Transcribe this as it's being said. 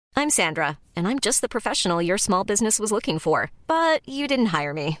I'm Sandra, and I'm just the professional your small business was looking for. But you didn't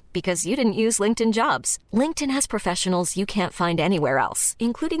hire me because you didn't use LinkedIn Jobs. LinkedIn has professionals you can't find anywhere else,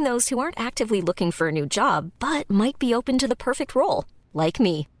 including those who aren't actively looking for a new job, but might be open to the perfect role, like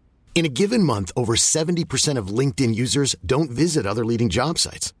me. In a given month, over 70% of LinkedIn users don't visit other leading job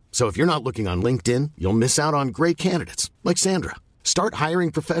sites. So if you're not looking on LinkedIn, you'll miss out on great candidates like Sandra. Start hiring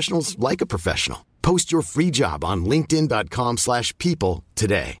professionals like a professional. Post your free job on linkedin.com/people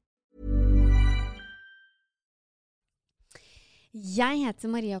today. Jeg heter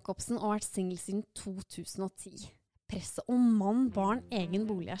Maria Jacobsen og har vært single siden 2010. Presset om mann, barn, egen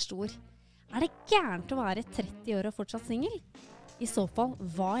bolig stor. Det gærent å være 30 år og fortsatt single? I så fall,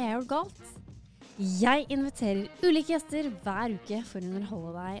 hva jeg gjort galt? Jeg inviterer ulike gjester hver uke for å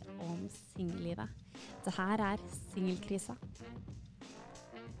underholde deg om singellivet. Det her Singelkrisa.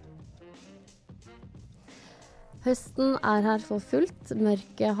 Høsten her for fullt.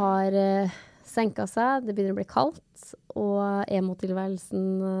 Mørket har senket seg. Det begynner å bli kaldt, og emo-tilværelsen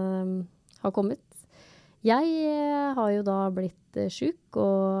har kommet. Jeg har jo da blitt syk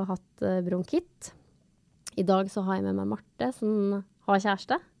og hatt bronkitt. I dag så har jeg med meg Marte, som har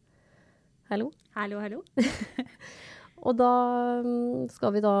kjæreste. Hallo. Hallo, hallo. Og da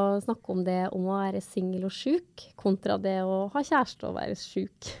skal vi da snakke om det om å være single og syk, kontra det å ha kjæreste og være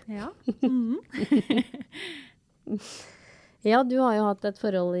syk. Ja. Ja, du har jo hatt et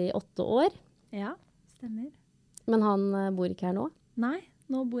forhold i 8 år. Ja, stemmer. Men han bor ikke her nå? Nei,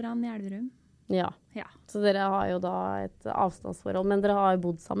 nå bor han i Elverum. Ja. Ja. Så dere har jo da et avstandsforhold, men dere har jo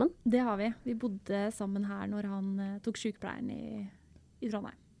bodd sammen? Det har vi. Vi bodde sammen her når han tok sykepleien i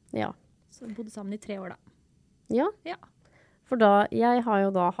Trondheim. Ja. Så vi bodde sammen i 3 år da. Ja. Ja. For da, jeg har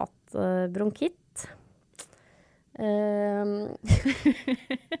jo da hatt bronkitt.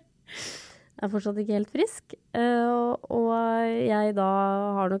 Jeg fortsatt ikke helt frisk. Og jeg da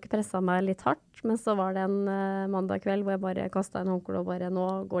har nok presset meg litt hardt, men så var det en mandag kveld hvor jeg bare kastet en håndkle og bare, nå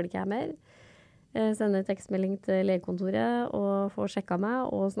går det ikke her mer. Sender tekstmelding til legekontoret og får sjekket meg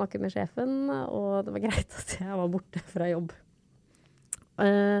og snakke med sjefen, og det var greit at jeg var borte fra jobb.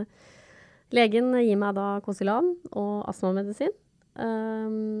 Legen gir meg da Kosilan og astmamedisin.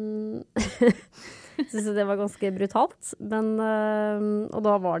 Synes det var ganske brutalt, men, og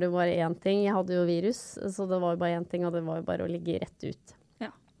da var det jo bare én ting. Jeg hadde jo virus, så det var jo bare én ting, og det var jo bare å ligge rett ut. Ja.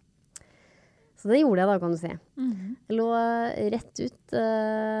 Så det gjorde jeg da, kan du si. Mhm. Jeg lå rett ut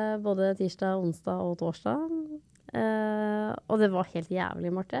både tirsdag, onsdag og torsdag. Og det var helt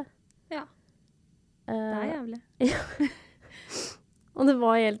jævlig, Marte. Ja. Det jævlig. Og det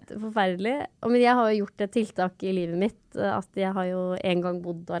var helt forferdelig. Men jeg har jo gjort et tiltak i livet mitt, at jeg har jo en gang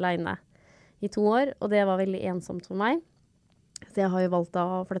bodd alene i 2 år, og det var veldig ensomt for meg. Så jeg har jo valgt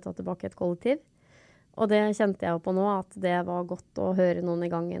å flytte tilbake et kollektiv. Og det kjente jeg jo på nå, at det var godt å høre noen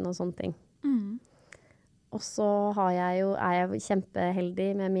i gangen og sånne ting. Mhm. Og så er jeg kjempeheldig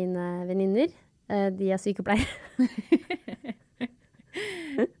med mine venninner. De sykepleiere.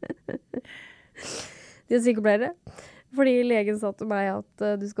 De sykepleiere. Fordi legen sa til meg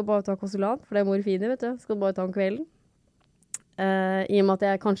at du skal bare ta Kosilan, for det morfine, vet du. Skal bare ta om kvelden. I og med at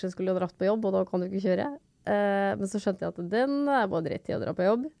jeg kanskje skulle ha dratt på jobb, og da kan du ikke kjøre. Men så skjønte jeg at den bare rett til å dra på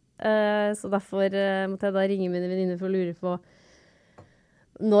jobb. Så derfor måtte jeg da ringe mine venninner for å lure på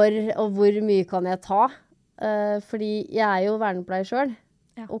når og hvor mye kan jeg ta. Fordi jeg jo vernepleier selv,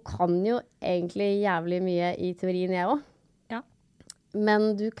 Ja. og kan jo egentlig jævlig mye i teorien jeg også. Ja.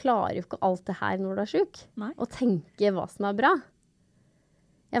 Men du klarer jo ikke alt det her når du syk. Nei. Og tenke hva som bra.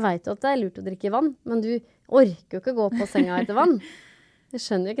 Jeg vet jo at det lurt å drikke vann, men du orker jo ikke gå på senga etter vann. Jeg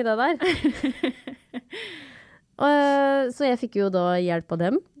skjønner jo ikke det der. Så jeg fikk jo da hjelp av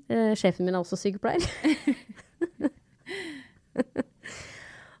dem. Sjefen min også sykepleier.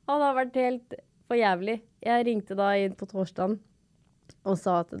 Og det har vært helt for jævlig. Jeg ringte da inn på torsdagen og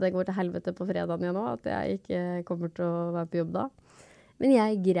sa at det går til helvete på fredagen igjen nå, at jeg ikke kommer til å være på jobb da. Men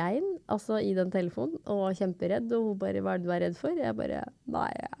jeg grein altså i den telefonen og var kjemperedd, og hun bare, hva du redd for? Jeg bare,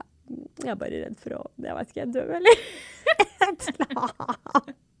 nei, jeg er bare redd for å, jeg vet ikke, jeg dør, eller?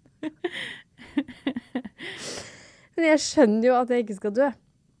 Men jeg skjønner jo at jeg ikke skal dø.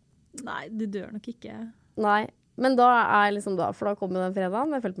 Nei, du dør nok ikke. Nei, men da liksom da, for da kom den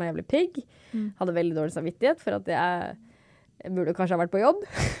fredagen, jeg følte meg jævlig pigg, hadde veldig dårlig samvittighet for at jeg burde kanskje ha vært på jobb.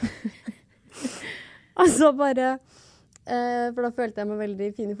 Og så bare, for da følte jeg meg veldig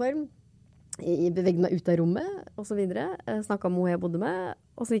fin i form. Jeg bevegde meg ut av rommet, og så videre. Snakket med henne jeg bodde med,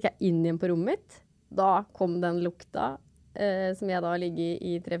 og så gikk jeg inn igjen på rommet mitt. Da kom den lukta, som jeg da ligger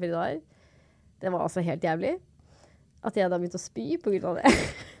i 3-4 dager. Det var altså helt jævlig. At jeg da begynte å spy på grunn av det.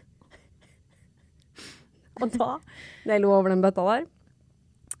 Og da, når jeg lå over den bøtta der,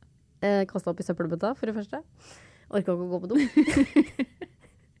 Kastet opp i søppelbøtta, for det første. Orket ikke å gå på do.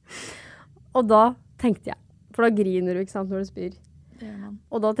 Og da tenkte jeg, for da griner du, ikke sant, når du spyr. Det gjør man.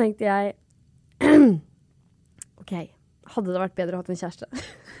 Og da tenkte jeg, ok, hadde det vært bedre å ha hatt en kjæreste?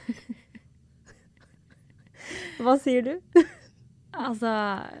 Hva sier du? Altså,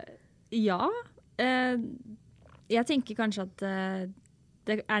 ja. Jeg tenker kanskje at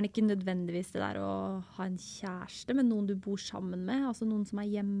det er ikke nødvendigvis det der å ha en kjæreste, men noen du bor sammen med, altså noen som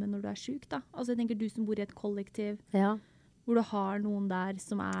er hjemme når du er syk, da. Altså jeg tenker du som bor i et kollektiv, Ja. hvor du har noen der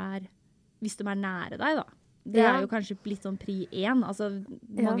som er, hvis de er nære deg da. Det Ja. er jo kanskje litt sånn pri 1. Altså,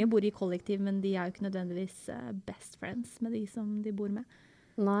 mange bor i kollektiv, men de er jo ikke nødvendigvis best friends med de som de bor med.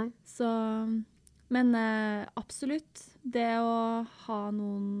 Nei. Så, men absolutt, det å ha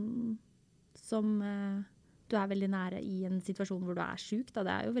noen som du er veldig nære i en situasjon hvor du er syk, da,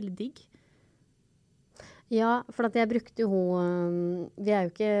 det er jo veldig digg. Ja, for at jeg brukte jo hun, vi er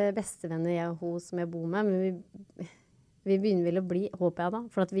jo ikke bestevenner, jeg og hun som jeg bor med, men vi begynner vel å bli, håper jeg da,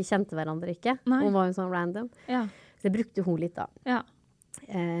 for at vi kjente hverandre ikke. Nei. Hun var jo sånn random. Ja, Så jeg brukte hun litt da. ja,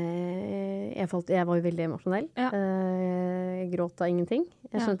 Jeg var jo veldig emosjonell. Ja. Jeg gråt av ingenting.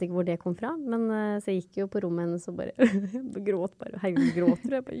 Jeg Ja. skjønte ikke hvor det kom fra, men så jeg gikk jo på rommet hennes og bare gråt bare. Hei, gråter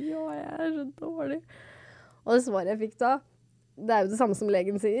du? Jeg bare, ja, jeg er så dårlig. Og det svaret jeg fikk da, det er jo det samme som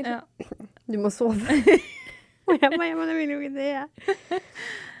legen sier. ja. Du må sove. Og jeg bare, men jeg vil jo ikke det.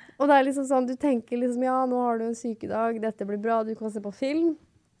 Og det er liksom sånn, du tenker liksom, ja, nå har du en sykedag, dette blir bra, du kan se på film.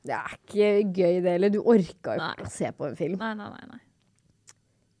 Det er ikke gøy det, eller du orker jo ikke å se på en film. Nei.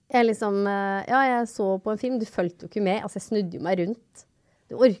 Jeg liksom, ja, jeg så på en film, du følte jo ikke med, altså jeg snudde jo meg rundt.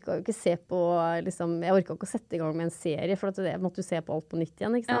 Du orket jo ikke se på, liksom, jeg orket ikke å sette i gang med en serie, for at jeg måtte jo se på alt på nytt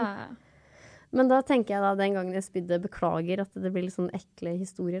igjen, ikke sant? Ja. Men da tenker jeg da, den gangen jeg spydde, beklager at det blir litt sånn ekle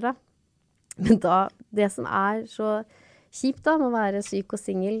historier da. Men da, det som er så kjipt da, med å være syk og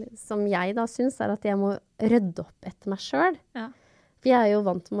singel, som jeg da synes, er at jeg må rydde opp etter meg selv. Ja. For jeg er jo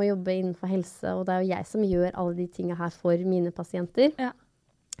vant med å jobbe innenfor helse, og det er jo jeg som gjør alle de tingene her for mine pasienter. Ja.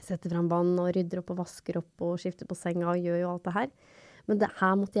 Setter frem vann og rydder opp og vasker opp og skifter på senga og gjør jo alt det her. Men det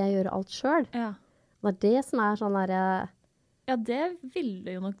her måtte jeg gjøre alt selv. Ja. Det er det som er sånn der... Ja, det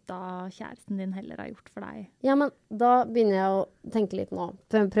ville jo nok da kjæresten din heller ha gjort for deg. Ja, men da begynner jeg å tenke litt nå.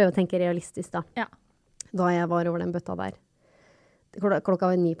 Prøve å tenke realistisk da. Ja. Da jeg var over den bøtta der.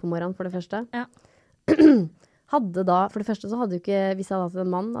 Klokka var 9 på morgenen, for det første. Ja. Hadde da, for det første så hadde jo ikke, hvis jeg hadde hatt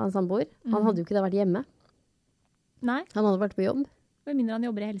en mann, en samboer, han hadde jo ikke vært hjemme. Nei, Han hadde vært på jobb. med mindre han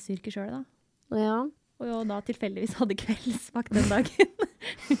jobber i helseyrket selv da. Ja. Og jo da tilfeldigvis hadde kveldsvakt den dagen.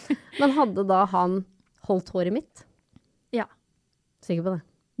 Men hadde da han holdt håret mitt? Ja, Sikker på det.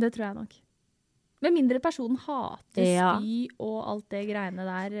 det tror jeg nok. Med mindre personen hater Ja. spy og alt det greiene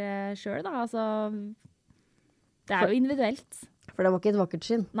der selv da. Altså, det er jo individuelt. For det var ikke et vakkert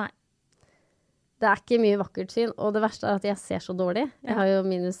syn. Nei. Det er ikke mye vakkert syn, og det verste er at jeg ser så dårlig. Jeg har jo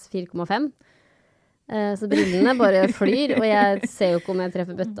minus 4,5. Så brillene bare flyr, og jeg ser jo ikke om jeg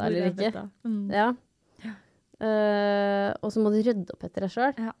treffer bøtta eller ikke. Mm. Ja. Og så må du rydde opp etter deg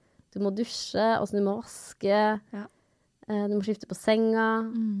selv. Ja. Du må dusje, og så du må vaske. Ja. Du må skifte på senga.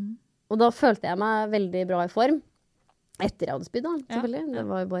 Mm. Og da følte jeg meg veldig bra i form. Etter jeg hadde spydd, da, Ja, selvfølgelig. ja. Det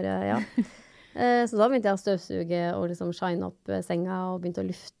var jo bare, ja. Så da begynte jeg å støvsuge og liksom shine opp senga og begynte å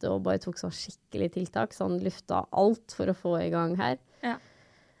lufte og bare tok sånn skikkelig tiltak. Sånn lufta alt for å få i gang her. Ja.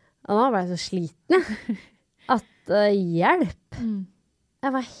 Og da ble jeg så sliten, jeg. At hjelp! Mm.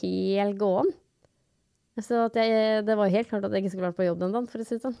 Jeg var helt gåen. Så at det var jo helt klart at jeg ikke skulle vært på jobb den dagen, for å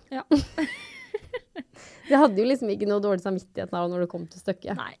si det sånn. Ja. Jeg hadde jo liksom ikke noe dårlig samvittighet når det kom til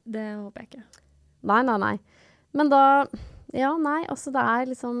stykket. Nei, det håper jeg ikke. Nei. Men da, ja, nei, altså det er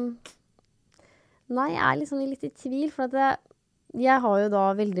liksom, nei, jeg er liksom litt i tvil, for at jeg har jo da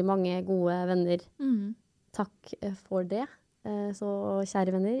veldig mange gode venner. Mm. Takk for det. Så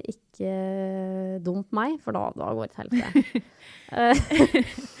kjære venner, ikke dump meg, for da går det til helvete.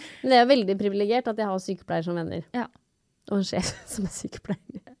 Men det er jo veldig privilegert at jeg har sykepleier som venner. Ja. Og en sjef som er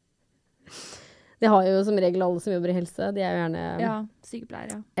sykepleier. Det har jo som regel alle som jobber i helse. De er jo gjerne... Ja,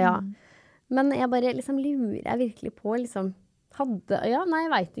 sykepleier, ja. Ja. Mm. Men jeg bare liksom lurer jeg virkelig på, liksom,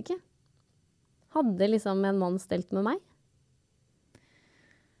 jeg vet ikke. Hadde liksom en mann stelt med meg?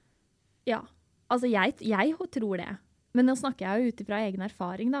 Ja, altså jeg tror det. Men nå snakker jeg jo ut ifra egen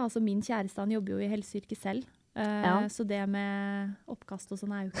erfaring da. Altså min kjæreste, han jobber jo i helseyrket selv. Ja. Så det med oppkast og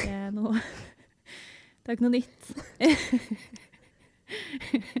sånn er jo ikke noe... Det er jo ikke noe nytt.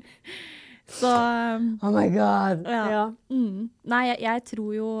 Så... Oh my god! Ja. Mm. Nei, jeg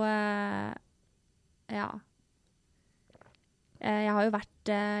tror jo... ja. Jeg har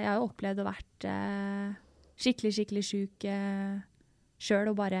jo opplevd å vært skikkelig syk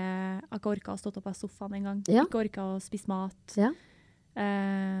selv og bare ikke orket å stå opp av sofaen en gang. Ja. Ikke orket å spise mat. Ja.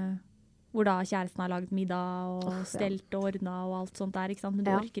 Hvor da kjæresten har laget middag og stelt og ordnet og alt sånt der, ikke sant? Men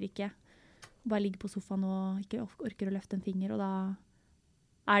du orker ikke. Bare ligge på sofaen og ikke orker å løfte en finger, og da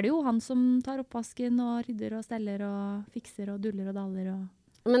er det jo han som tar oppvasken og rydder og steller og fikser og duller og daller og...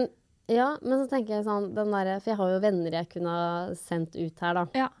 Men så tenker jeg sånn, for jeg har jo venner jeg kunne ha sendt ut her da.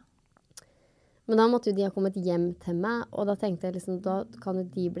 Ja. Men da måtte jo de ha kommet hjem til meg, og da tenkte jeg liksom, da kan jo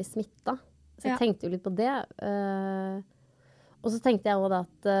de bli smittet. Så jeg tenkte jo litt på det. Og så tenkte jeg også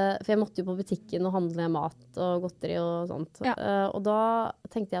at, for jeg måtte jo på butikken og handle mat og godteri og sånt. Ja. Og da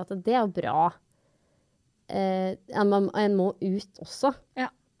tenkte jeg at det er jo bra. Jeg må ut også. Ja.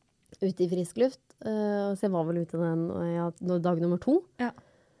 Ut i frisk luft. Så jeg var vel ute dag nummer 2. Ja.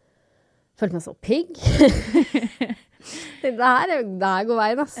 Følte meg så pigg. Det her går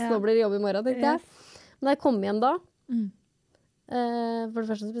veien, ass. Nå blir det jobb i morgen, tenkte jeg. Men da jeg kom hjem da, for det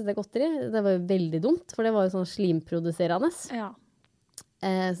første så spiste jeg godteri. Det var jo veldig dumt, for det var jo sånn slimproduserende. Ja.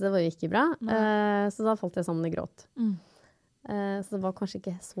 Så det var jo ikke bra. Så da falt jeg sammen i gråt. Så det var kanskje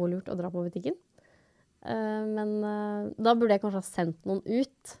ikke så lurt å dra på butikken. Men da burde jeg kanskje ha sendt noen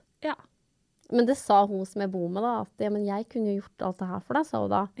ut. Ja. Men det sa hun som jeg bor med da, at men jeg kunne jo gjort alt det her for deg, sa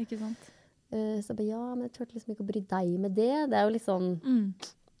hun da. Ikke sant? Så jeg bare, men jeg turte liksom ikke å bry deg med det. Det er jo litt sånn,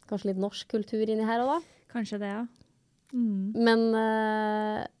 kanskje litt norsk kultur inni her også da. Kanskje det, ja. Men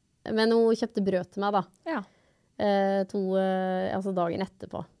hun kjøpte brød til meg da. Ja. Altså dagen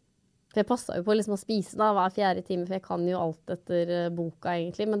etterpå. For jeg passet jo på liksom å spise da hver 4. time, for jeg kan jo alt etter boka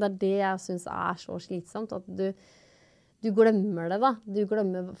egentlig. Men det er det jeg synes er så slitsomt, at du glemmer det da.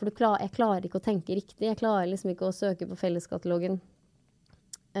 For jeg klarer ikke å tenke riktig. Jeg klarer liksom ikke å søke på felleskatalogen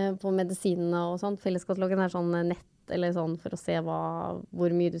på medisinene og sånn. Felleskatalogen er sånn nett, eller sånn, for å se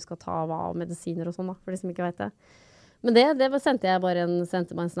hvor mye du skal ta av medisiner og sånn da, for de som ikke vet det. Men det sendte meg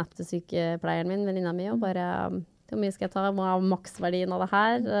en snap til sykepleieren min, venninna mi, og bare, hvor mye skal jeg ta? Hva er maksverdien av det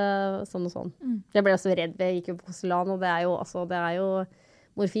her? Sånn og sånn. Jeg ble også redd, jeg gikk jo på Kosolan, og det er jo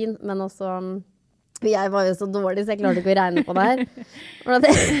morfin, men også, jeg var jo så dårlig, så jeg klarte ikke å regne på det her.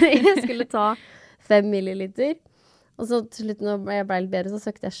 Og jeg skulle ta 5 milliliter, og så til slutt når jeg ble litt bedre, så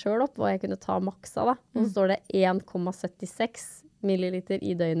søkte jeg selv opp hva jeg kunne ta maksa da. Og så står det 1,76 milliliter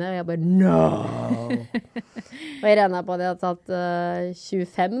i døgnet, og jeg bare, no! Og jeg regnet på at jeg hadde tatt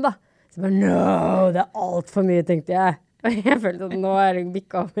 25 da. Så jeg bare, no, det er alt for mye, tenkte jeg. Og jeg følte at nå er det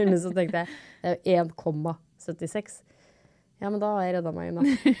bikket over, men så tenkte jeg, det er jo 1,76. Ja, men da har jeg reddet meg inn da.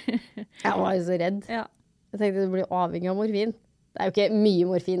 Jeg var jo så redd. Ja. Jeg tenkte du blir avhengig av morfin. Det er jo ikke mye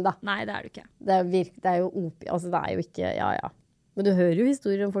morfin da. Nei, det er det ikke. Det er jo altså det er jo ikke, ja. Men du hører jo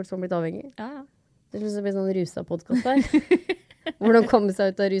historier om folk som har blitt avhengig. Ja. Det er liksom en sånn rusa-podcast der. Hvordan komme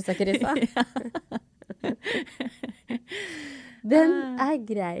seg ut av rusa-krisa. Den er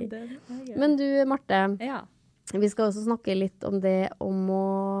grei. Men du, Marte, vi skal også snakke litt om det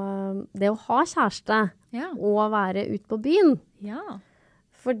å ha kjæreste og være ute på byen. Ja.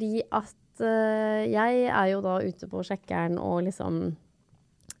 Fordi at jeg er jo da ute på sjekkeren og liksom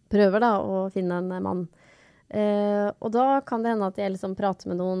prøver da å finne en mann. Og da kan det hende at jeg liksom prater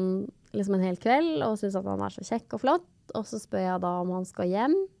med noen liksom en hel kveld og synes at han er så kjekk og flott. Og så spør jeg da om han skal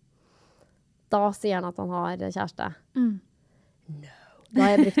hjem. Da sier han at han har kjæreste. No. Da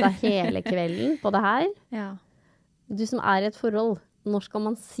har jeg brukt da hele kvelden på det her. Ja. Du som er i et forhold, når skal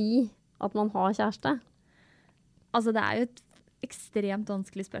man si at man har kjæreste? Altså det er jo et ekstremt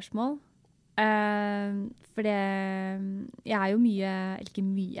vanskelig spørsmål. For jeg er jo mye, eller ikke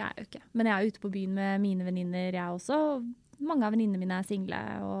mye jeg er jo ikke, men jeg er ute på byen med mine venninner, jeg også. Mange av venninnene mine er single,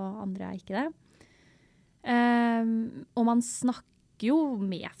 og andre er ikke det. Og man snakker jo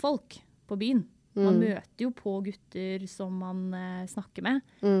med folk på byen. Man møter jo på gutter som man snakker med.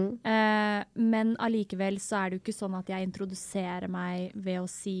 Men allikevel så er det jo ikke sånn at jeg introduserer meg ved å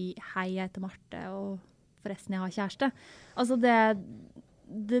si hei, jeg heter Marte, og forresten jeg har kjæreste. Altså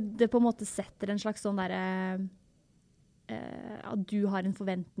det på en måte setter en slags sånn der at du har en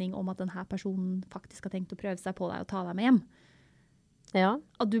forventning om at denne personen faktisk har tenkt å prøve seg på deg og ta deg med hjem. Ja.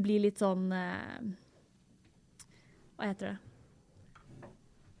 At du blir litt sånn hva heter det?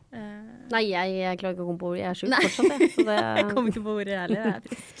 Nei, jeg klarer ikke å komme på ordet. Jeg er syk fortsatt. Så det... Jeg kommer ikke på ordet heller, jeg er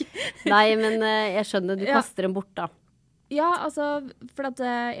frisk. Nei, men jeg skjønner, du kaster dem bort da. Ja, altså, for at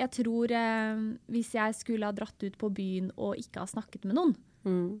jeg tror hvis jeg skulle ha dratt ut på byen og ikke ha snakket med noen,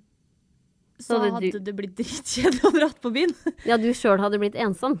 så hadde det blitt dritkjedelig å dratt på byen. Ja, du selv hadde blitt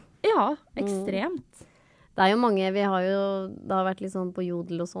ensom. Ja, ekstremt. Det er jo mange, det har vært litt sånn på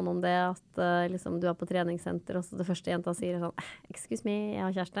Jodel og sånn om det, at liksom, du er på treningssenter, og så det første jenta sier sånn, excuse me, jeg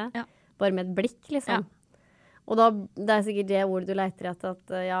har kjæreste. Ja. Bare med et blikk, liksom. Ja. Og da, det er sikkert det ordet du leiter etter, at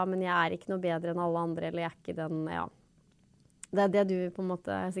ja, men jeg er ikke noe bedre enn alle andre, eller jeg er ikke den, ja. Det er det du på en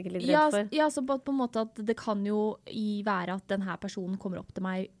måte er sikkert litt redd for. Ja, så på en måte at det kan jo være at denne personen kommer opp til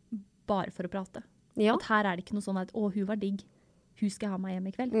meg bare for å prate. Ja. At her er det ikke noe sånn at, hun var digg, hun skal ha meg hjem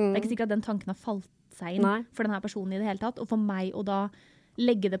i kveld. Det er ikke sikkert at den tanken har falt seg inn for denne personen i det hele tatt. Og for meg å da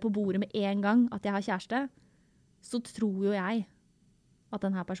legge det på bordet med en gang at jeg har kjæreste, så tror jo jeg at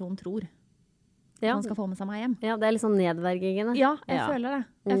denne personen tror han skal få med seg meg hjem. Ja, det er litt sånn nedvergende. Ja, jeg føler det.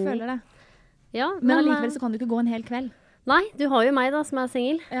 Jeg føler det. Ja, men allikevel så kan du ikke gå en hel kveld. Nei, du har jo meg da, som er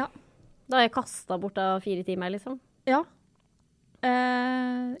single. Ja. Da har jeg kastet bort av 4 timer, liksom. Ja.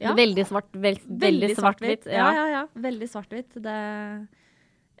 Veldig svart, veldig svart-hvitt. Ja. Veldig svart-hvitt.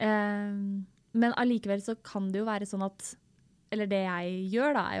 Men allikevel så kan det jo være sånn at, eller det jeg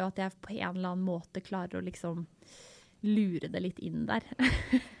gjør da, er jo at jeg på en eller annen måte klarer å liksom lure det litt inn der.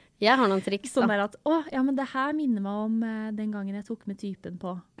 Jeg har noen triks da. Sånn der at, men det her minner meg om den gangen jeg tok med typen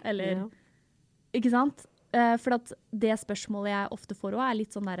på. Eller, ikke sant? For at det spørsmålet jeg ofte får også er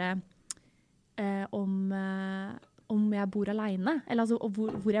litt sånn der, om jeg bor alene. Eller altså,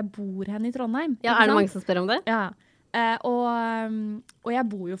 hvor jeg bor hen i Trondheim. Ja, er det mange som spør om det? Ja. Og jeg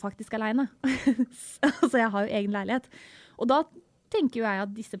bor jo faktisk alene. Altså, jeg har jo egen leilighet. Og da tenker jo jeg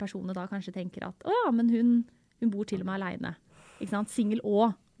at disse personene da kanskje tenker at, men hun bor til og med alene. Ikke sant? Single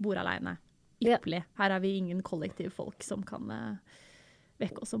og bor alene. Ypperlig. Her er vi ingen kollektiv folk som kan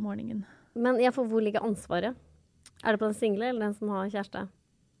vekke oss om morgenen. Men hvor ligger ansvaret? Er det på den single eller den som har kjæreste?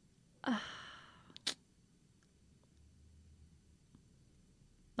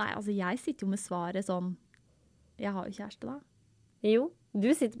 Nei, altså jeg sitter jo med svaret sånn, jeg har jo kjæreste da. Jo,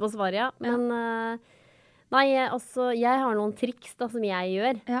 du sitter på svaret, ja. Men nei, altså, jeg har noen triks da, som jeg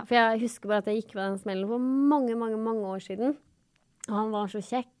gjør. Ja. For jeg husker bare at jeg gikk med den smellen for mange, mange, mange år siden. Og han var så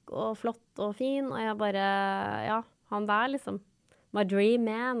kjekk og flott og fin, og jeg bare, han der liksom. My dream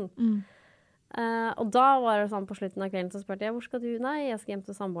man. Og da var det sånn på slutten av kvelden, så spurte jeg, hvor skal du? Nei, jeg skal hjem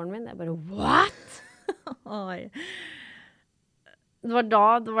til samboeren min. Jeg bare, what? Oi. Det var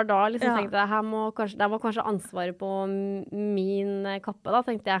da liksom tenkte jeg, det var kanskje ansvaret på min kappe da,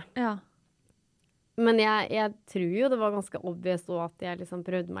 tenkte jeg. Ja. Men jeg tror jo det var ganske obvious også at jeg liksom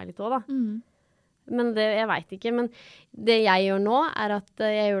prøvde meg litt også da. Men jeg vet ikke. Men det jeg gjør nå er at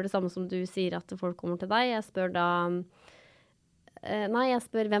jeg gjør det samme som du sier at folk kommer til deg. Jeg spør da,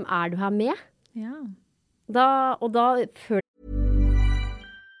 hvem er du her med? Ja.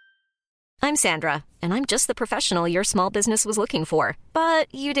 I'm Sandra, and I'm just the professional your small business was looking for. But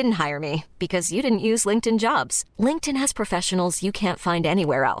you didn't hire me because you didn't use LinkedIn Jobs. LinkedIn has professionals you can't find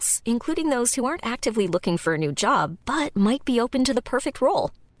anywhere else, including those who aren't actively looking for a new job, but might be open to the perfect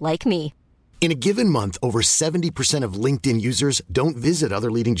role, like me. In a given month, over 70% of LinkedIn users don't visit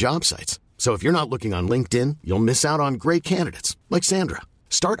other leading job sites. So if you're not looking on LinkedIn, you'll miss out on great candidates, like Sandra.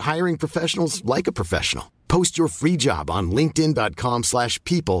 Start hiring professionals like a professional. Post your free job on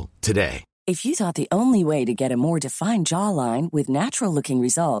linkedin.com/people today. If you thought the only way to get a more defined jawline with natural-looking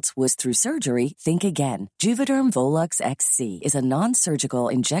results was through surgery, think again. Juvederm Volux XC is a non-surgical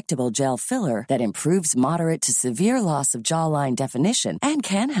injectable gel filler that improves moderate to severe loss of jawline definition and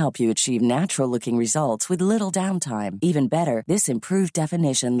can help you achieve natural-looking results with little downtime. Even better, this improved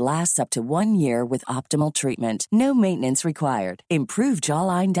definition lasts up to 1 year with optimal treatment. No maintenance required. Improve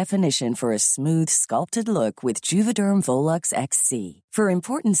jawline definition for a smooth, sculpted look with Juvederm Volux XC. For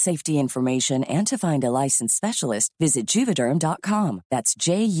important safety information and to find a licensed specialist, visit Juvederm.com. That's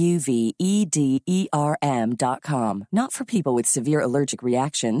JUVEDERM.com. Not for people with severe allergic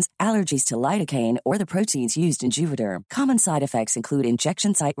reactions, allergies to lidocaine, or the proteins used in Juvederm. Common side effects include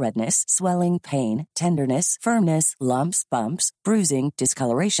injection site redness, swelling, pain, tenderness, firmness, lumps, bumps, bruising,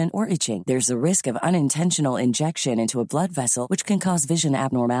 discoloration, or itching. There's a risk of unintentional injection into a blood vessel, which can cause vision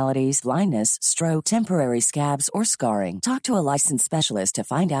abnormalities, blindness, stroke, temporary scabs, or scarring. Talk to a licensed specialist to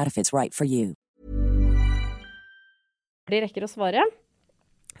find out if it's right for you. De rekker å svare.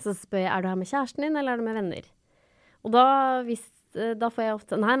 Så spør jeg, er du her med kjæresten din, eller er du med venner? Og da får jeg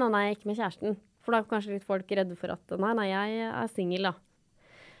ofte, nei, ikke med kjæresten. For da er kanskje litt folk redde for at, nei, jeg er single da.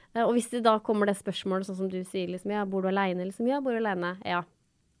 Og hvis det da kommer det spørsmålet, sånn som du sier, liksom, ja, bor du alene? Liksom, ja, bor du alene? Ja.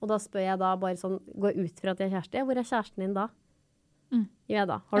 Og da spør jeg da bare sånn, gå ut fra at jeg er kjæreste. Ja, hvor er kjæresten din da? Ja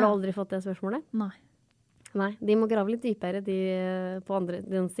da. Har du aldri fått det spørsmålet? Nei, de må grave litt dypere, de på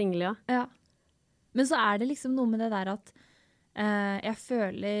den single, ja. Ja. Men så er det liksom noe med det der at jeg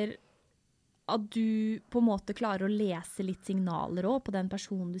føler at du på en måte klarer å lese litt signaler også på den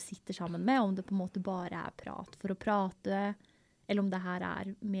personen du sitter sammen med, om det på en måte bare er prat for å prate, eller om det her er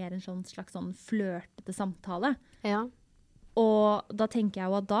mer en slags sånn flørtete samtale. Ja. Og da tenker jeg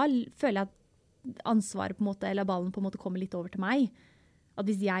jo at da føler jeg at ansvaret på en måte, eller ballen på en måte kommer litt over til meg. At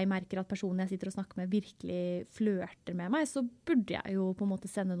hvis jeg merker at personen jeg sitter og snakker med virkelig flørter med meg, så burde jeg jo på en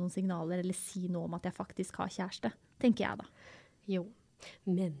måte sende noen signaler eller si noe om at jeg faktisk har kjæreste, tenker jeg da. Jo,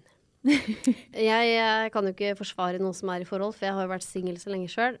 men jeg kan jo ikke forsvare noe som er i forhold, for jeg har jo vært single så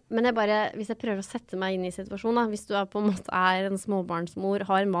lenge selv. Men hvis jeg prøver å sette meg inn i situasjonen, da, hvis du på en måte er en småbarnsmor,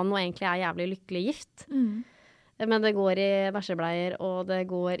 har en mann og egentlig er jævlig lykkelig gift, men det går i bæsjebleier, og det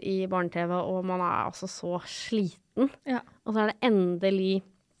går i barne-TV, og man er altså så sliten. Ja. Og så er det endelig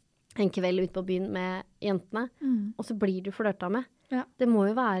en kveld ute på byen med jentene, og så blir du flørta med. Ja. Det må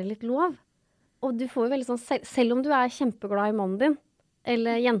jo være litt lov. Og du får jo veldig sånn, selv om du er kjempeglad i mannen din,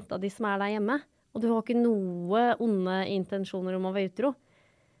 eller jenta di som er der hjemme, og du har ikke noe onde intensjoner om å være utro.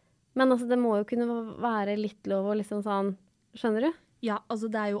 Men altså, det må jo kunne være litt lov å liksom sånn, skjønner du? Ja, altså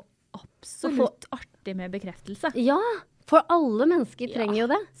det er jo absolutt artig med bekreftelse. Ja, for alle mennesker trenger jo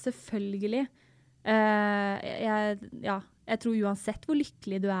det. Selvfølgelig. Jeg tror uansett hvor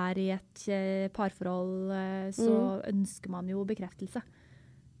lykkelig du er i et parforhold, så ønsker man jo bekreftelse.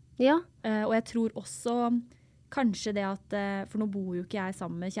 Ja. Og jeg tror også kanskje det at, for nå bor jo ikke jeg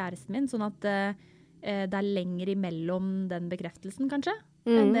sammen med kjæresten min, sånn at det er lenger imellom den bekreftelsen kanskje,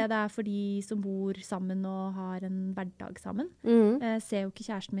 enn det er for de som bor sammen og har en hverdag sammen. Ser jo ikke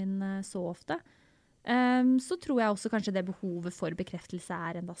kjæresten min så ofte. Så tror jeg også kanskje det behovet for bekreftelse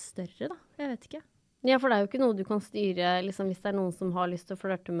er enda større da, jeg vet ikke. Ja, for det er jo ikke noe du kan styre, liksom, hvis det er noen som har lyst til å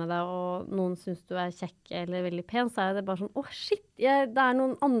flørte med deg, og noen synes du er kjekk eller veldig pen, så er det bare sånn, shit, det er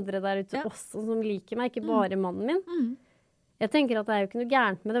noen andre der ute også som liker meg, ikke bare mannen min. Jeg tenker at det er jo ikke noe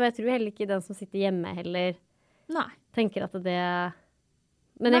gærent med det, og jeg tror heller ikke den som sitter hjemme heller tenker at det...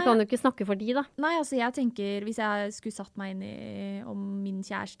 Men jeg kan jo ikke snakke for de da. Nei, altså jeg tenker, hvis jeg skulle satt meg inn i om min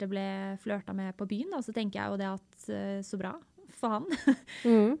kjæreste ble flørta med på byen, da, så tenker jeg jo det at så bra for han.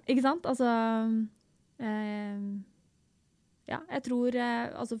 Ikke sant? Altså... ja, jeg tror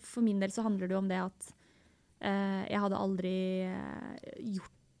altså for min del så handler det jo om det at jeg hadde aldri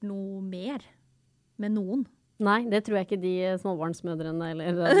gjort noe mer med noen. Nei, det tror jeg ikke de småbarnsmødrene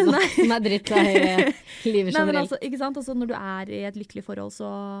eller som er drittlei livet generelt. Nei, men altså, ikke sant? Altså, når du er i et lykkelig forhold,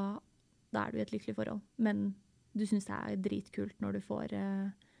 så da er du i et lykkelig forhold. Men du synes det er dritkult når du får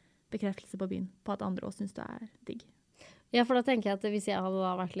bekreftelse på byen på at andre også synes det er digg. Ja, for da tenker jeg at hvis jeg hadde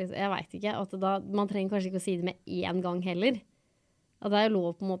da vært litt, jeg vet ikke, at man trenger kanskje ikke å si det med en gang heller. At det er jo lov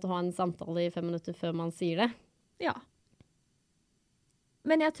på en måte å ha en samtale i 5 minutter før man sier det. Ja.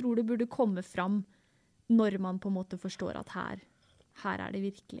 Men jeg tror det burde komme fram når man på en måte forstår at her er det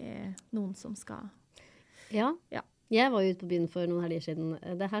virkelig noen som skal... Ja. Jeg var jo ute på byen for noen helger siden.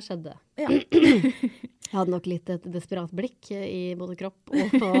 Det her skjedde. Ja. Jeg hadde nok litt et desperat blikk i både kropp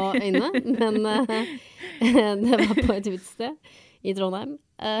og øyne, men det var på et utested i Trondheim.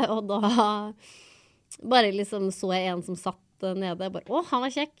 Og da bare liksom så jeg en som satt nede, bare, han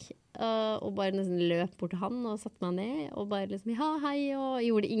var kjekk, og bare nesten løp bort til han og satte meg ned, og bare liksom, ja, hei, og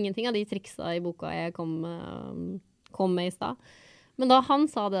gjorde ingenting av de triksa i boka jeg kom med i sted. Men da han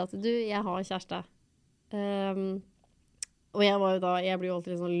sa det at, jeg har kjæreste. Og jeg blir jo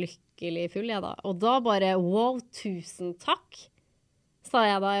alltid sånn lykkelig full, jeg da. Og da bare, wow, tusen takk, sa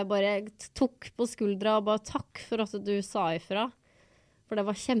jeg da. Jeg bare tok på skuldra og bare takk for at du sa ifra. For det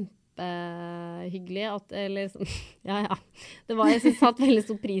var kjempehyggelig at, eller sånn, ja. Det var, jeg synes jeg satt veldig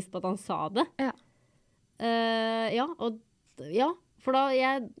stor pris på at han sa det. Ja. For da,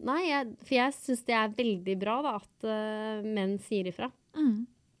 for jeg synes det er veldig bra da, at menn sier ifra.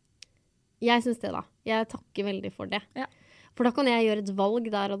 Jeg synes det da. Jeg takker veldig for det. Ja. For da kan jeg gjøre et valg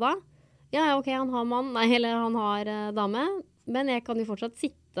der og da. Ja, ok, han har mann, eller han har dame, men jeg kan jo fortsatt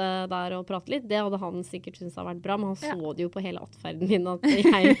sitte der og prate litt. Det hadde han sikkert syntes har vært bra, men han så det jo på hele atferden min at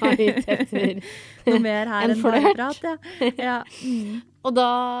jeg var ute etter noe mer her en flørt. Ja. Og da,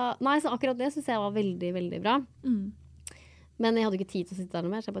 så akkurat det synes jeg var veldig, veldig bra. Men jeg hadde ikke tid til å sitte der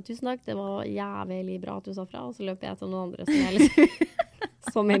noe mer, så jeg bare, tusen takk, det var jævlig bra at du sa fra, og så løp jeg til noen andre som jeg liksom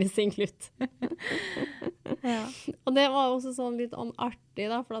så mer single ut. Ja. Og det var også sånn litt artig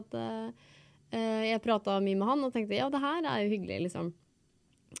da, for at jeg pratet mye med han og tenkte, ja, det her er jo hyggelig liksom.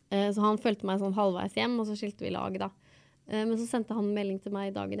 Så han følte meg sånn halvveis hjem, og så skilte vi lag da. Men så sendte han en melding til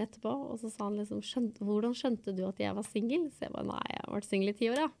meg dagen etterpå, og så sa han liksom, hvordan skjønte du at jeg var single? Så jeg bare, nei, jeg har vært single i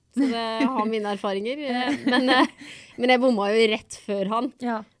 10 år, ja. Så det har mine erfaringer. Men jeg bomma jo rett før han.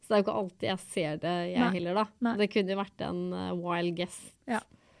 Ja. Så det er jo ikke alltid jeg ser det heller da. Nei. Det kunne jo vært en wild guess. Ja.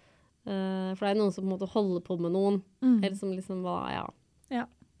 For det er noen som på en måte holder på med noen. Eller som liksom var, ja.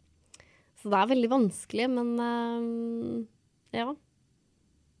 Så det er veldig vanskelig, men ja.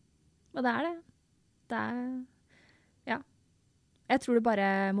 Og det er det. Det er, ja. Jeg tror det bare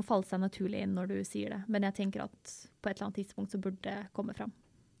må falle seg naturlig inn når du sier det. Men jeg tenker at på et eller annet tidspunkt så burde det komme fram.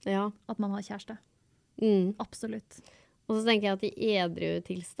 Ja. At man har kjæreste. Absolutt. Og så tenker jeg at i edru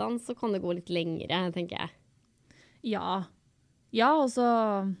tilstand så kan det gå litt lengre, tenker jeg. Ja. Ja, og så...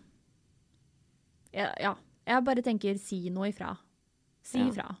 Ja. Jeg bare tenker si noe ifra. Si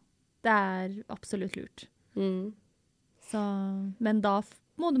ifra. Det er absolutt lurt. Så, men da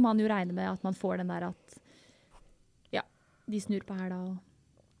må man jo regne med at man får den der at de snur på her da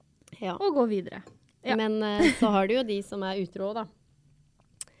og går videre. Ja. Men så har du jo de som er utro da.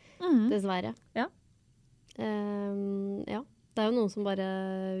 Dessverre. Ja. Ja. Det er jo noen som bare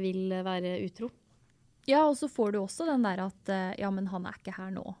vil være utro. Ja, og så får du også den der at men han er ikke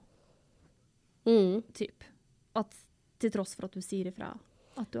her nå. Typ. At til tross for at du sier ifra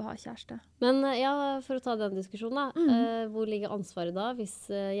at du har kjæreste. Men for å ta den diskusjonen da, hvor ligger ansvaret da, hvis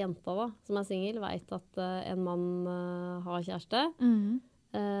jenta da, som er single, vet at en mann har kjæreste,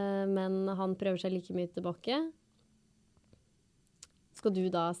 men han prøver seg like mye tilbake. Skal du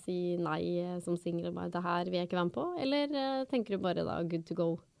da si nei som single, bare det her vil jeg ikke være med på, eller tenker du bare da good to go?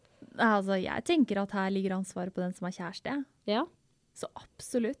 Altså, jeg tenker at her ligger ansvaret på den som har kjæreste. Ja. Så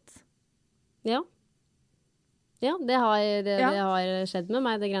absolutt. Ja. Ja, det har skjedd med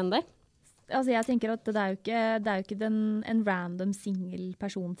meg, det greiene der. Altså, jeg tenker at det er jo ikke en random single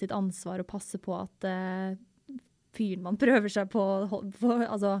person sitt ansvar å passe på at fyren man prøver seg på,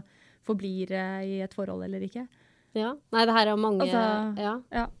 altså, forblir i et forhold eller ikke. Ja. Nei, det her er jo mange,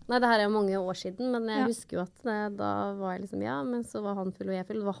 Nei, det her er jo mange år siden, men jeg husker jo at da var jeg liksom, men så var han full og jeg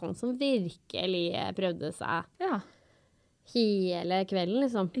full. Det var han som virkelig prøvde seg hele kvelden,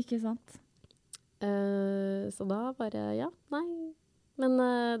 liksom. Ikke sant? Så da bare, nei. Men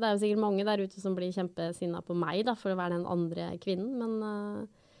det er jo sikkert mange der ute som blir kjempesinna på meg da, for å være den andre kvinnen, men...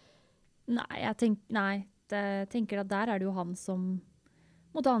 Nei, jeg tenker at der er det jo han som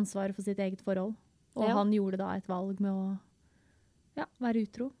må ta ansvaret for sitt eget forhold. Og han gjorde da et valg med å være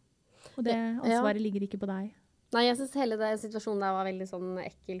utro. Og det ansvaret ligger ikke på deg. Nei, jeg synes hele den situasjonen der var veldig sånn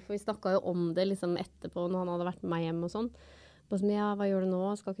ekkel, for vi snakket jo om det liksom etterpå når han hadde vært med meg hjem og sånn. Bare sånn, hva gjør du nå?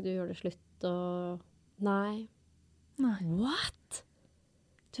 Skal ikke du gjøre det slutt? Og... Nei. What?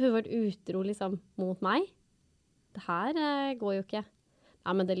 Du har vært utro liksom mot meg? Det her går jo ikke.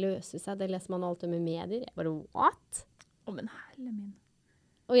 Nei, men det løser seg. Det leser man alltid med medier. Jeg bare, what? Men helle min.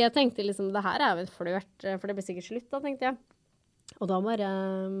 Og jeg tenkte liksom, det her er jo en flørt, for det blir sikkert slutt da, tenkte jeg. Og da bare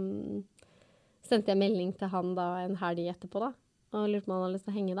sendte jeg melding til han da en helg etterpå da, og lurte på om han hadde lyst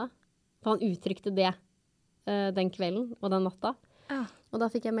til å henge da. For han uttrykte det den kvelden og den natta. Og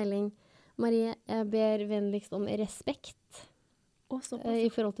da fikk jeg melding, Marie, jeg ber vennligst om respekt i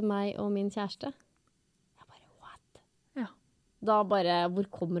forhold til meg og min kjæreste. Jeg bare, what? Ja. Da bare,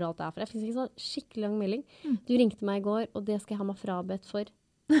 hvor kommer alt det her fra? Jeg fikk ikke sånn skikkelig lang melding. Du ringte meg i går, og det skal jeg ha meg frabedt for.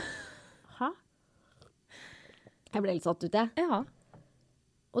 Hæ? Jeg ble litt satt ut, jeg. Ja.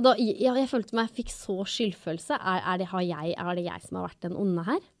 Og da, jeg følte meg, jeg fikk så skyldfølelse. Er det jeg som har vært den onde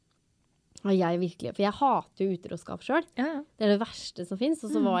her? Har jeg virkelig? For jeg hater jo utroskap selv. Ja. Det er det verste som finnes.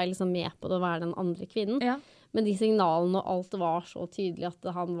 Og så var jeg liksom med på det å være den andre kvinnen. Ja. Men de signalene og alt var så tydelig at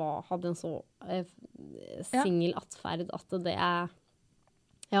han hadde en så singel atferd at det er...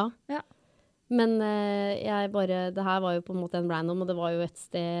 Ja. Men det her var jo på en måte en random, og det var jo et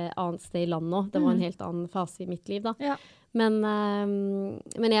annet sted i landet også. Det var en helt annen fase i mitt liv da. Ja. Men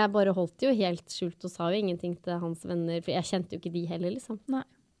jeg bare holdt jo helt skjult og sa jo ingenting til hans venner, for jeg kjente jo ikke de heller liksom. Nei.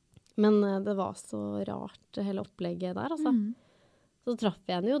 Men det var så rart hele opplegget der, altså. Så traff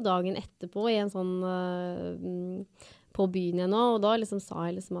jeg henne jo dagen etterpå i en sånn på byen igjen nå, og da liksom sa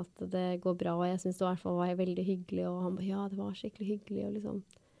jeg liksom at det går bra, og jeg synes det i hvert fall var veldig hyggelig, og han ba, ja, det var skikkelig hyggelig, og liksom.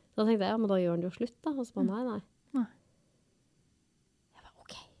 Da tenkte jeg, ja, men da gjør han det jo slutt da, og så ba, nei. Jeg ba,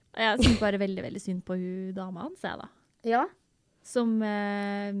 ok. Jeg synes bare veldig, veldig synd på hun dama hans, jeg da. Ja. Som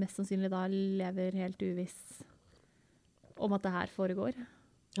mest sannsynlig da lever helt uviss om at det her foregår.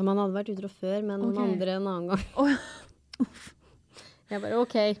 Ja, man hadde vært utro før, men noen andre en annen gang. Jeg bare,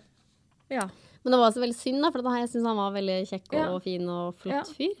 ok. Ja. Men det var så veldig synd da, for jeg synes han var veldig kjekk og fin og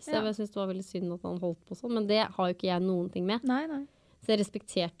flott fyr. Så jeg synes det var veldig synd at han holdt på sånn, men det har jo ikke jeg noen ting med. Nei. Så jeg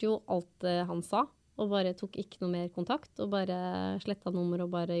respekterte jo alt han sa, og bare tok ikke noe mer kontakt, og bare slettet nummer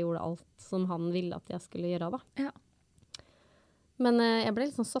og bare gjorde alt som han ville at jeg skulle gjøre da. Ja. Men jeg ble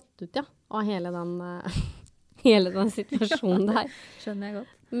litt sånn satt ut, ja, av hele den situasjonen der. Skjønner jeg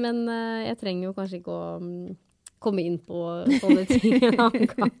godt. Men jeg trenger jo kanskje ikke å komme inn på sånne ting en annen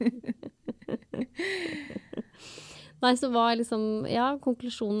gang. Nei, så var liksom,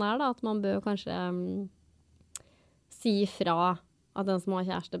 konklusjonen er da at man bør kanskje si ifra, at den som har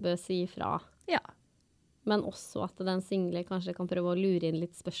kjæreste bør si ifra. Ja. Men også at den single kanskje kan prøve å lure inn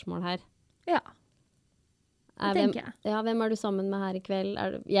litt spørsmål her. Ja, det tenker jeg. Ja, hvem er du sammen med her i kveld?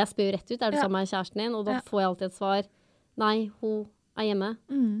 Jeg spør jo rett ut, er du sammen med kjæresten din? Og da får jeg alltid et svar. Nei, hun er hjemme.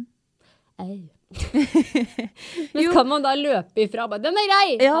 Ei. Men kan man da løpe ifra? Den er grei!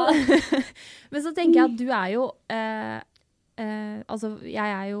 Ja. Men så tenker jeg at du er jo... altså, jeg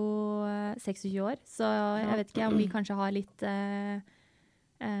er jo 26 år, så jeg vet ikke om vi kanskje har litt...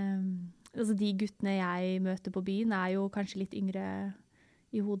 altså, de guttene jeg møter på byen er jo kanskje litt yngre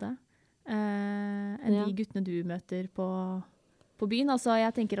i hodet. Enn de guttene du møter på byen. Altså,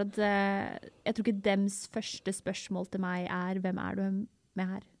 jeg tenker at jeg tror ikke dems første spørsmål til meg er hvem er du med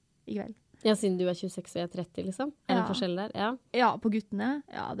her i kveld? Ja, siden du er 26 og jeg er 30, liksom? Er det en forskjell der? Ja, på guttene.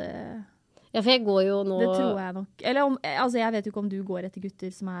 Ja, for jeg går jo nå... Det tror jeg nok. Eller altså, jeg vet jo ikke om du går etter gutter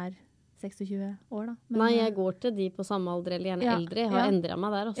som er 26 år, da. Men, nei, jeg går til de på samme alder eller gjerne eldre. Jeg har endret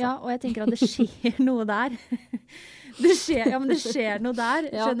meg der også. Ja, og jeg tenker at det skjer noe der. det skjer noe der.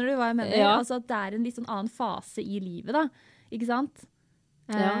 Skjønner du hva jeg mener? Ja. Altså at det er en litt sånn annen fase i livet, da. Ikke sant?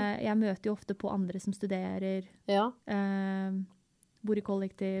 Jeg møter jo ofte på andre som studerer. Ja. Bor i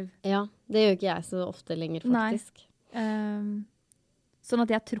kollektiv. Ja, det gjør ikke jeg så ofte lenger, faktisk. Nei. Sånn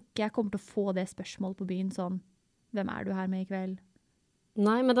at jeg tror ikke jeg kommer til å få det spørsmålet på byen, sånn, hvem er du her med i kveld?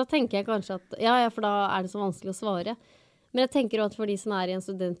 Nei, men da tenker jeg kanskje at, ja, for da er det så vanskelig å svare. Men jeg tenker også at for de som er i en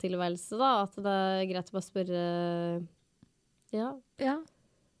studenttilværelse da, at det er greit å bare spørre, ja.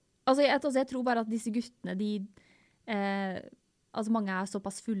 Altså, jeg tror bare at disse guttene, altså mange er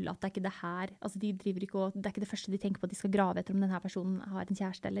såpass fulle at det er ikke det her, altså de driver ikke det er ikke det første de tenker på at de skal grave etter om denne personen har en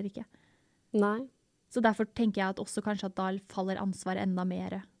kjæreste eller ikke. Nei. Så derfor tenker jeg at også kanskje at da faller ansvar enda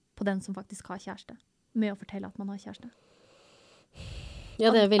mer på den som faktisk har kjæreste, med å fortelle at man har kjæreste. Ja,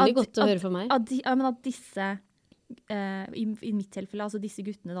 det er veldig godt å høre for meg. Men at disse, i mitt tilfelle, altså disse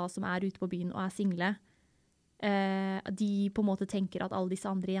guttene da som er ute på byen og er single, de på en måte tenker at alle disse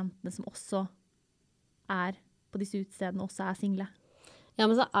andre jentene som også er på disse utstedene også er single. Ja,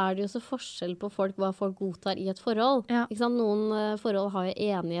 men så er det jo så forskjell på hva folk godtar i et forhold. Ja. Ikke sant? Noen forhold har jo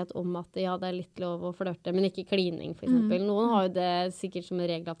enighet om at ja, det er litt lov å flørte, men ikke klining, for eksempel. Noen har jo det sikkert som en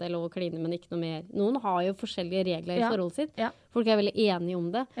regel at det er lov å kline, men ikke noe mer. Noen har jo forskjellige regler i forholdet sitt. Ja. Folk er veldig enige om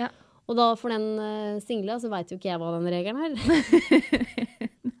det. Ja. Og da for den single, så vet jo ikke jeg hva den regelen er.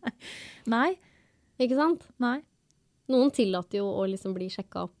 Nei. Ikke sant? Nei. Noen tillater jo å liksom bli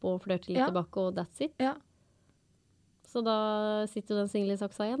sjekket opp og flørte litt tilbake, og that's it. Ja. Så da sitter jo den single i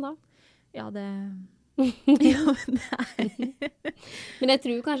saksa igjen, da. Ja, det... ja, men det er... Men jeg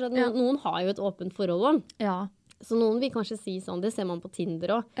tror kanskje at noen har jo et åpent forhold også. Ja. Så noen vil kanskje si sånn, det ser man på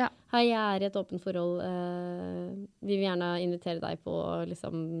Tinder også. Ja. Hei, jeg er i et åpent forhold. Vi vil gjerne invitere deg på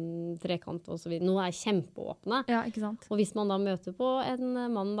liksom, trekant og så videre. Noen er kjempeåpne. Ja, ikke sant? Og hvis man da møter på en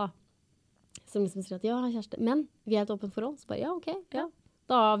mann da, som liksom sier at ja, kjæreste, men vi er et åpent forhold, så bare ja, ok, ja.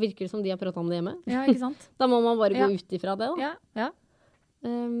 Da virker det som de har pratet om det hjemme. Ja, ikke sant? Da må man bare gå ut ifra det, da. Ja.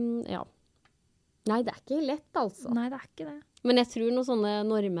 Ja. Nei, det er ikke lett, altså. Nei, det er ikke det. Men jeg tror noen sånne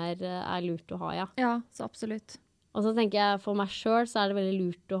normer er lurt å ha, ja. Ja, så absolutt. Og så tenker jeg, for meg selv, så er det veldig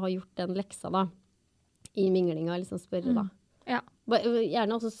lurt å ha gjort den leksa, da. I minglinga, liksom spørre, da. Ja.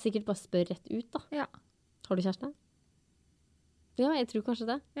 Gjerne også sikkert bare spørre rett ut, da. Ja. Har du kjæreste? Ja, jeg tror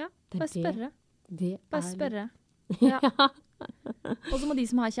kanskje det. Ja, bare spørre. Bare spørre. Ja. Og så må de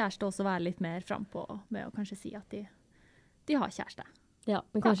som har kjæreste også være litt mer frempå med å kanskje si at de har kjæreste. Ja,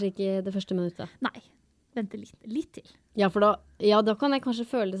 men kanskje ikke det første minuttet. Nei, vente litt til. Ja, for da kan jeg kanskje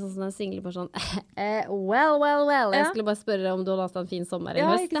føle det sånn som en single person. Well. Jeg skulle bare spørre om du har hatt en fin sommer i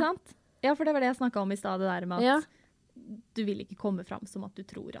høst. Ja, ikke sant? Ja, for det var det jeg snakket om i stedet der med at du vil ikke komme frem som at du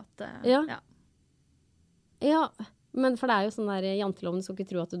tror at... Ja, men for det er jo sånn der janteloven, du skal ikke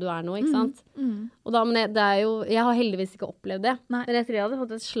tro at du er noe, ikke sant? Og da, men det er jo, jeg har heldigvis ikke opplevd det. Nei. Men jeg tror jeg hadde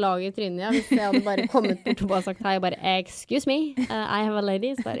fått et slag i trynet hvis jeg hadde bare kommet bort og bare sagt hei, og bare, excuse me, I have a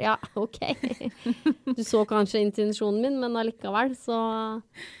lady. Så bare, ja, ok. Du så kanskje intensjonen min, men allikevel, så...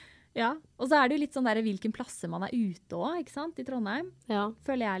 Ja, og så er det jo litt sånn der hvilken plasser man er ute også, ikke sant, i Trondheim. Ja.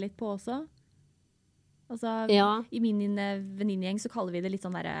 Føler jeg litt på også. Altså, i min venninnegjeng så kaller vi det litt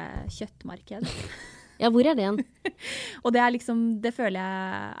sånn der kjøttmarked. Ja, hvor er det igjen? Og det er liksom, det føler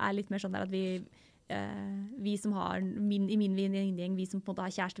jeg er litt mer sånn der at vi som har, i min venninnegjeng, vi som på en måte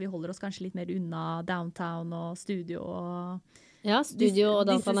har kjæreste, vi holder oss kanskje litt mer unna downtown og studio og... Ja, studio og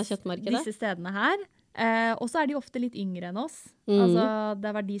downtown er kjøttmarkedet. Disse stedene her. Og så er de ofte litt yngre enn oss. Altså,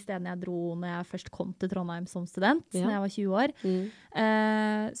 det var de stedene jeg dro når jeg først kom til Trondheim som student, når jeg var 20 år.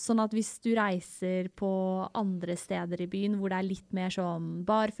 Sånn at hvis du reiser på andre steder i byen, hvor det er litt mer sånn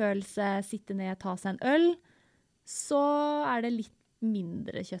barfølelse, sitte ned, ta seg en øl, så er det litt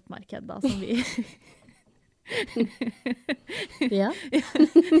mindre kjøttmarked da, som vi... Ja.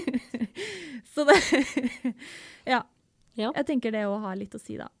 Så det ja. Ja. Jeg tenker det å ha litt å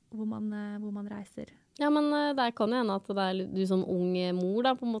si da, hvor man reiser. Ja, men der kan jo hende at det er du som ung mor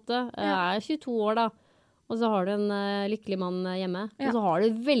da, på en måte. Er 22 år da, og så har du en lykkelig mann hjemme. Og så har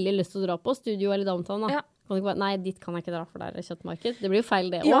du veldig lyst til å dra på studio eller downtown da. Kan du ikke bare, nei, dit kan jeg ikke dra, for det er kjøttmarked. Det blir jo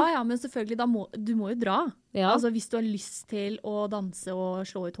feil det også. Ja, men selvfølgelig, du må jo dra. Ja. Altså, hvis du har lyst til å danse og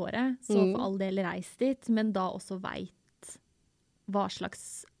slå ut håret, så for all del reis dit, men da også vet hva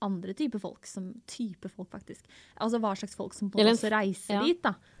slags andre type folk faktisk. Altså hva slags folk som på en måte også reiser dit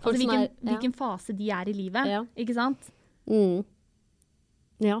da. Altså hvilken fase de er i livet, ikke sant?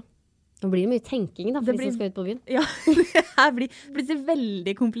 Ja. Nå blir det mye tenking da, for de som skal ut på byen. Ja, det blir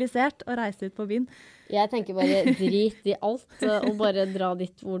veldig komplisert å reise ut på byen. Jeg tenker bare drit i alt, og bare dra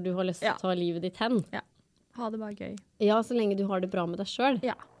dit hvor du har lyst til å ta livet ditt hen. Ja, ha det bare gøy. Ja, så lenge du har det bra med deg selv.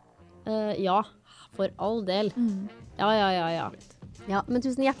 Ja. Ja, for all del. Ja. Ja, men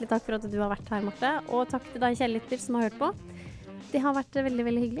tusen hjertelig takk for at du har vært her, Marte. Og takk til deg, kjære lytter, som har hørt på. Det har vært veldig,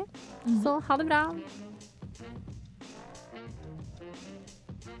 veldig hyggelig. Så ha det bra.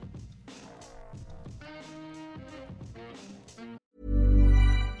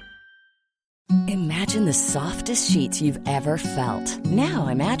 Imagine the softest sheets you've ever felt. Now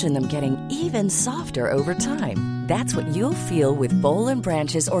imagine them getting even softer over time. That's what you'll feel with Boll &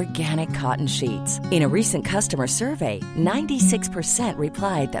 Branch's organic cotton sheets. In a recent customer survey, 96%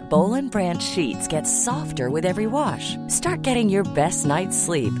 replied that Boll & Branch sheets get softer with every wash. Start getting your best night's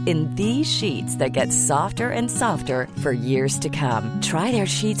sleep in these sheets that get softer and softer for years to come. Try their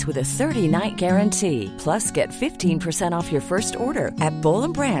sheets with a 30-night guarantee. Plus, get 15% off your first order at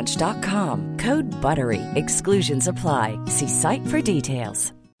bollandbranch.com. Code BUTTERY. Exclusions apply. See site for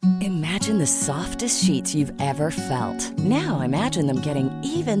details. Imagine the softest sheets you've ever felt. Now imagine them getting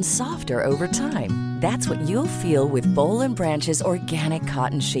even softer over time. That's what you'll feel with Boll & Branch's organic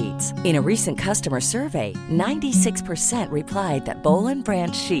cotton sheets. In a recent customer survey, 96% replied that Boll &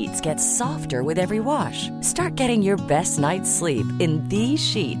 Branch sheets get softer with every wash. Start getting your best night's sleep in these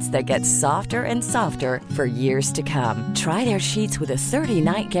sheets that get softer and softer for years to come. Try their sheets with a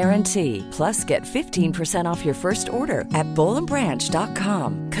 30-night guarantee. Plus, get 15% off your first order at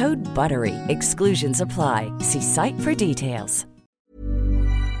bollandbranch.com. Code BUTTERY. Exclusions apply. See site for details.